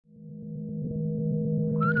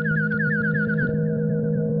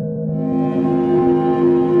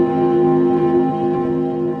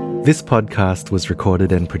This podcast was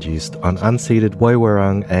recorded and produced on unceded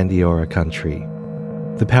Woiwurrung and Eora country.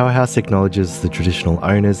 The Powerhouse acknowledges the traditional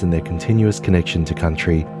owners and their continuous connection to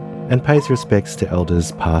country and pays respects to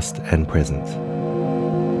elders past and present.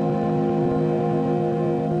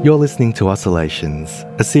 You're listening to Oscillations,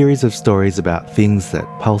 a series of stories about things that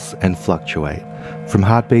pulse and fluctuate, from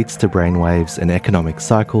heartbeats to brainwaves and economic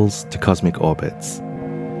cycles to cosmic orbits.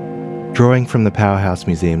 Drawing from the Powerhouse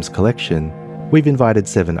Museum's collection, we've invited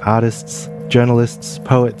 7 artists, journalists,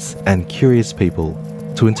 poets, and curious people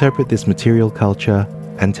to interpret this material culture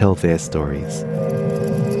and tell their stories.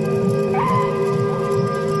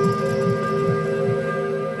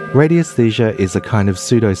 Radiesthesia is a kind of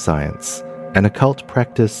pseudoscience, an occult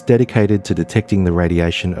practice dedicated to detecting the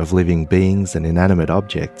radiation of living beings and inanimate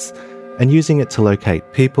objects, and using it to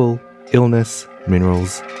locate people, illness,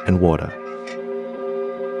 minerals, and water.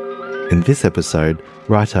 In this episode,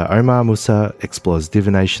 writer Omar Musa explores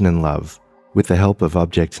divination and love with the help of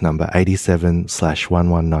object number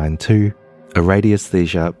 87/1192, a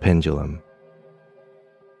Radiesthesia pendulum.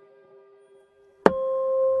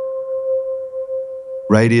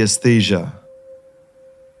 Radiesthesia.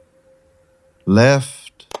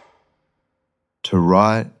 Left to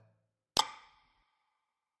right,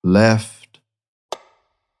 left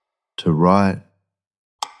to right.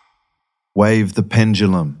 Wave the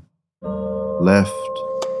pendulum, left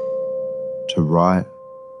to right.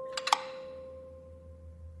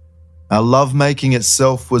 Our lovemaking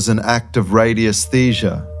itself was an act of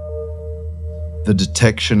radiesthesia, the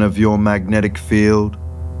detection of your magnetic field,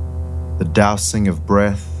 the dousing of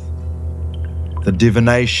breath, the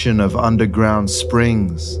divination of underground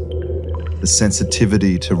springs, the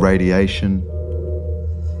sensitivity to radiation.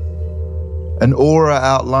 An aura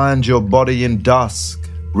outlined your body in dusk,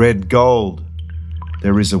 red gold.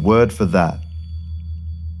 There is a word for that.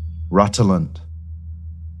 Rutilant.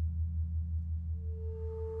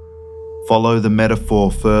 Follow the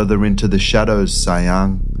metaphor further into the shadows,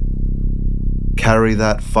 Sayang. Carry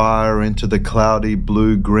that fire into the cloudy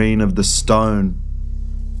blue-green of the stone.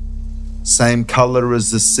 Same color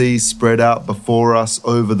as the sea spread out before us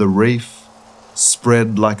over the reef,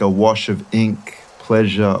 spread like a wash of ink,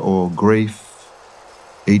 pleasure or grief.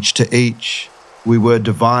 Each to each, we were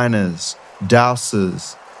diviners,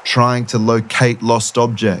 dowsers, trying to locate lost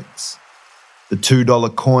objects. The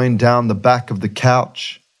 $2 coin down the back of the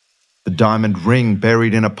couch, the diamond ring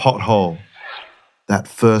buried in a pothole, that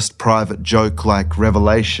first private joke-like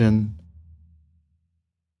revelation.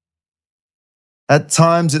 At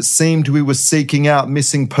times it seemed we were seeking out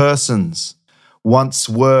missing persons, once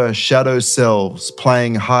were shadow selves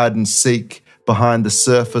playing hide and seek behind the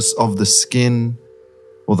surface of the skin,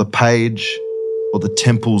 or the page, or the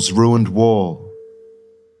temple's ruined wall.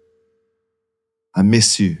 I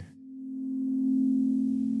miss you.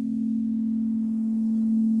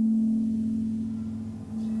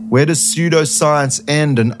 Where does pseudoscience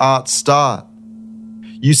end and art start?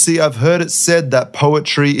 You see, I've heard it said that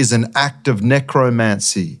poetry is an act of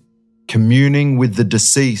necromancy, communing with the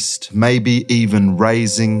deceased, maybe even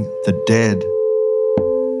raising the dead.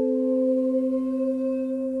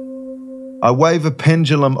 I wave a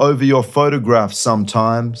pendulum over your photograph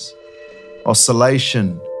sometimes.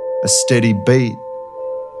 Oscillation, a steady beat.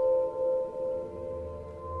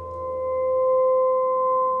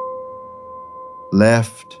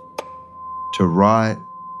 Left to right,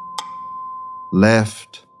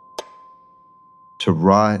 left to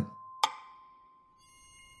right.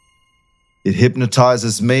 It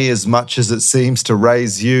hypnotizes me as much as it seems to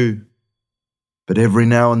raise you. But every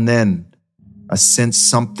now and then, I sense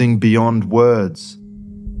something beyond words,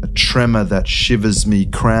 a tremor that shivers me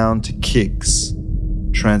crown to kicks,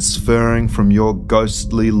 transferring from your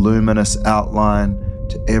ghostly luminous outline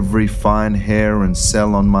to every fine hair and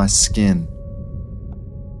cell on my skin.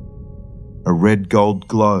 A red gold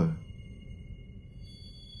glow,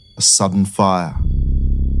 a sudden fire.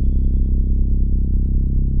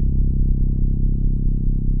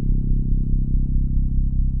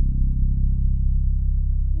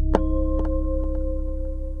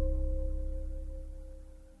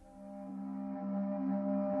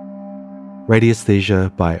 Radiesthesia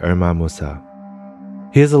by Omar Musa.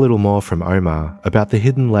 Here's a little more from Omar about the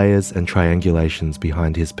hidden layers and triangulations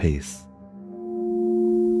behind his piece.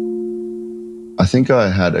 I think I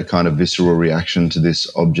had a kind of visceral reaction to this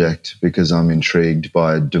object because I'm intrigued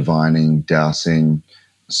by divining, dowsing,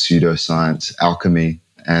 pseudoscience, alchemy.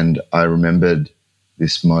 And I remembered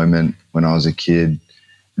this moment when I was a kid.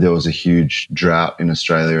 There was a huge drought in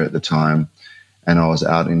Australia at the time. And I was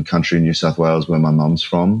out in country New South Wales where my mum's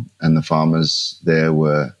from, and the farmers there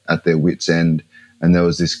were at their wits' end And there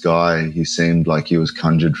was this guy, he seemed like he was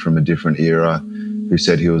conjured from a different era, who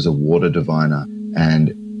said he was a water diviner.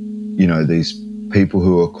 And, you know, these people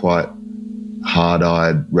who are quite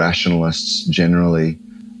hard-eyed rationalists generally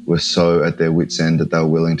were so at their wits' end that they were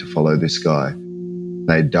willing to follow this guy.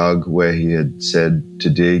 They dug where he had said to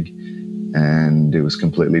dig, and it was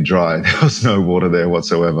completely dry. There was no water there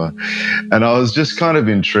whatsoever. And I was just kind of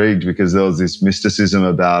intrigued because there was this mysticism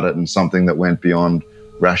about it and something that went beyond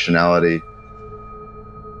rationality.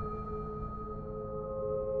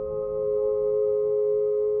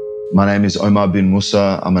 My name is Omar bin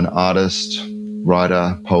Musa. I'm an artist,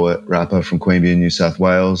 writer, poet, rapper from Queanbeyan, New South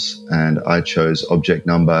Wales, and I chose object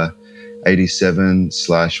number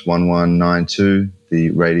 87/1192,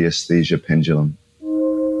 the Radiesthesia pendulum.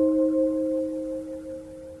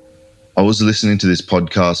 I was listening to this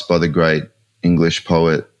podcast by the great English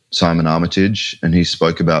poet Simon Armitage, and he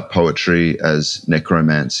spoke about poetry as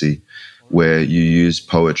necromancy, where you use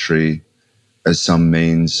poetry as some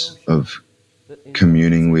means of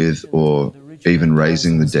communing with or even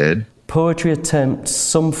raising the dead. Poetry attempts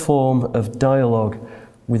some form of dialogue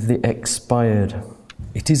with the expired.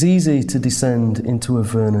 It is easy to descend into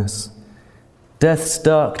Avernus. Death's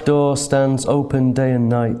dark door stands open day and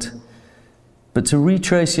night. But to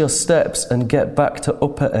retrace your steps and get back to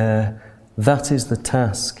upper air, that is the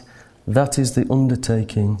task. That is the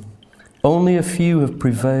undertaking. Only a few have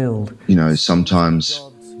prevailed. You know, sometimes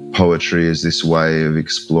poetry is this way of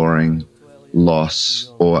exploring loss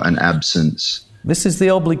or an absence. This is the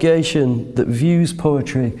obligation that views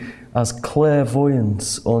poetry as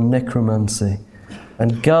clairvoyance or necromancy,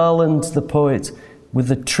 and garlands the poet with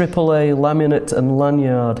the AAA laminate and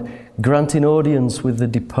lanyard, granting audience with the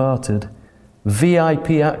departed,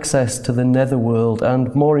 VIP access to the netherworld,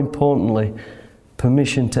 and, more importantly,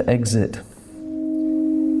 permission to exit.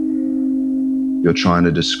 You're trying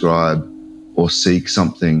to describe or seek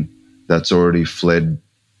something that's already fled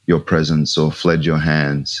your presence or fled your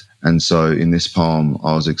hands. And so in this poem,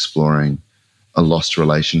 I was exploring a lost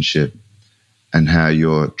relationship and how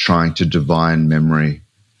you're trying to divine memory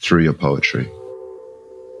through your poetry.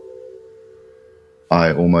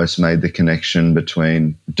 I almost made the connection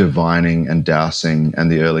between divining and dowsing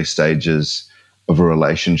and the early stages of a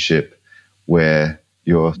relationship where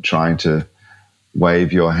you're trying to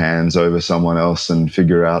wave your hands over someone else and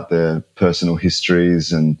figure out their personal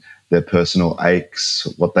histories and their personal aches,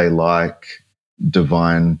 what they like,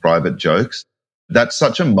 divine private jokes. That's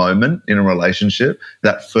such a moment in a relationship,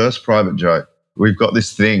 that first private joke. We've got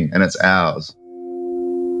this thing and it's ours.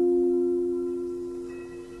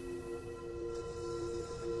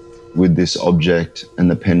 With this object and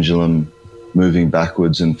the pendulum moving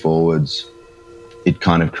backwards and forwards, it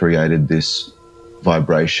kind of created this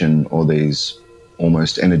vibration or these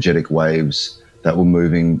almost energetic waves that were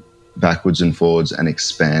moving backwards and forwards and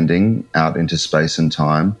expanding out into space and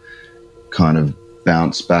time, kind of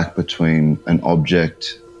bounce back between an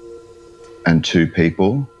object and two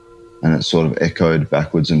people, and it sort of echoed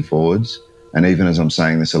backwards and forwards. And even as I'm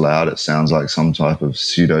saying this aloud, it sounds like some type of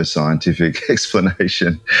pseudo-scientific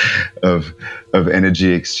explanation of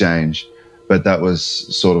energy exchange. But that was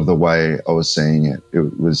sort of the way I was seeing it.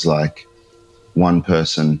 It was like one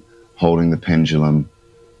person holding the pendulum,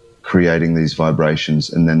 creating these vibrations,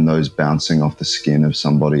 and then those bouncing off the skin of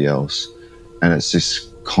somebody else. And it's this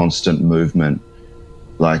constant movement,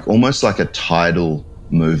 like almost like a tidal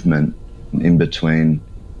movement in between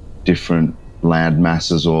different land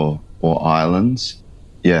masses or islands.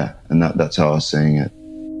 Yeah, and that's how I was seeing it.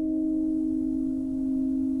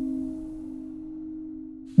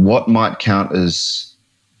 What might count as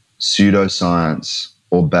pseudoscience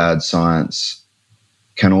or bad science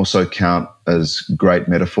can also count as great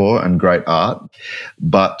metaphor and great art.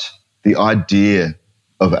 But the idea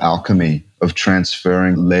of alchemy, of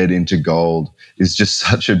transferring lead into gold, is just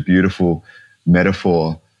such a beautiful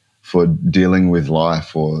metaphor for dealing with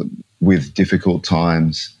life or with difficult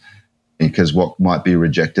times, because what might be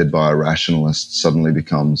rejected by a rationalist suddenly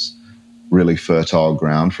becomes really fertile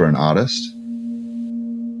ground for an artist.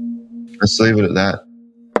 Let's leave it at that.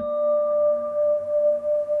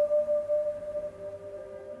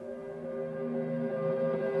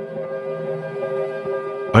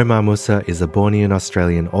 Omar Musa is a Bornean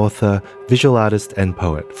Australian author, visual artist and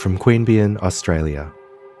poet from Queanbeyan, Australia.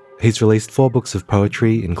 He's released 4 books of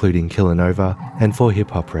poetry, including Killanova, and 4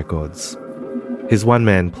 hip-hop records. His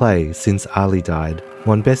one-man play, Since Ali Died,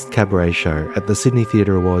 won Best Cabaret Show at the Sydney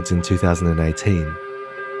Theatre Awards in 2018.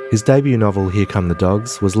 His debut novel, Here Come the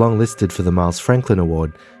Dogs, was long-listed for the Miles Franklin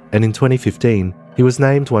Award, and in 2015, he was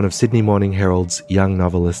named one of Sydney Morning Herald's Young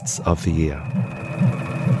Novelists of the Year.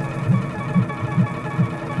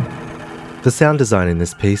 The sound design in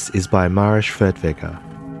this piece is by Marish Furtwägger.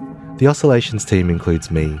 The Oscillations team includes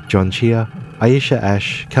me, John Chia, Aisha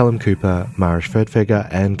Ash, Callum Cooper, Marish Furtwägger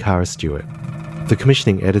and Cara Stewart. The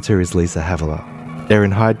commissioning editor is Lisa Havilah. Erin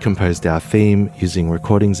Hyde composed our theme using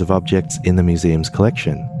recordings of objects in the museum's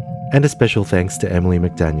collection. And a special thanks to Emily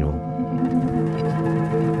McDaniel.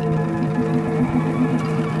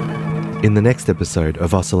 In the next episode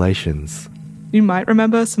of Oscillations, you might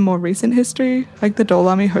remember some more recent history, like the Dole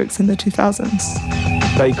Army hoax in the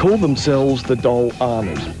 2000s. They call themselves the Dole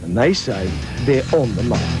Army, and they say they're on the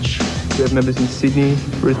march. We have members in Sydney,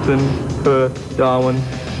 Brisbane, Perth, Darwin,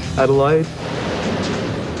 Adelaide.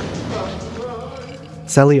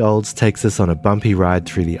 Sally Olds takes us on a bumpy ride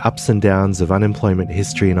through the ups and downs of unemployment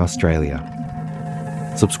history in Australia.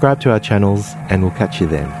 Subscribe to our channels and we'll catch you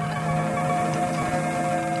then.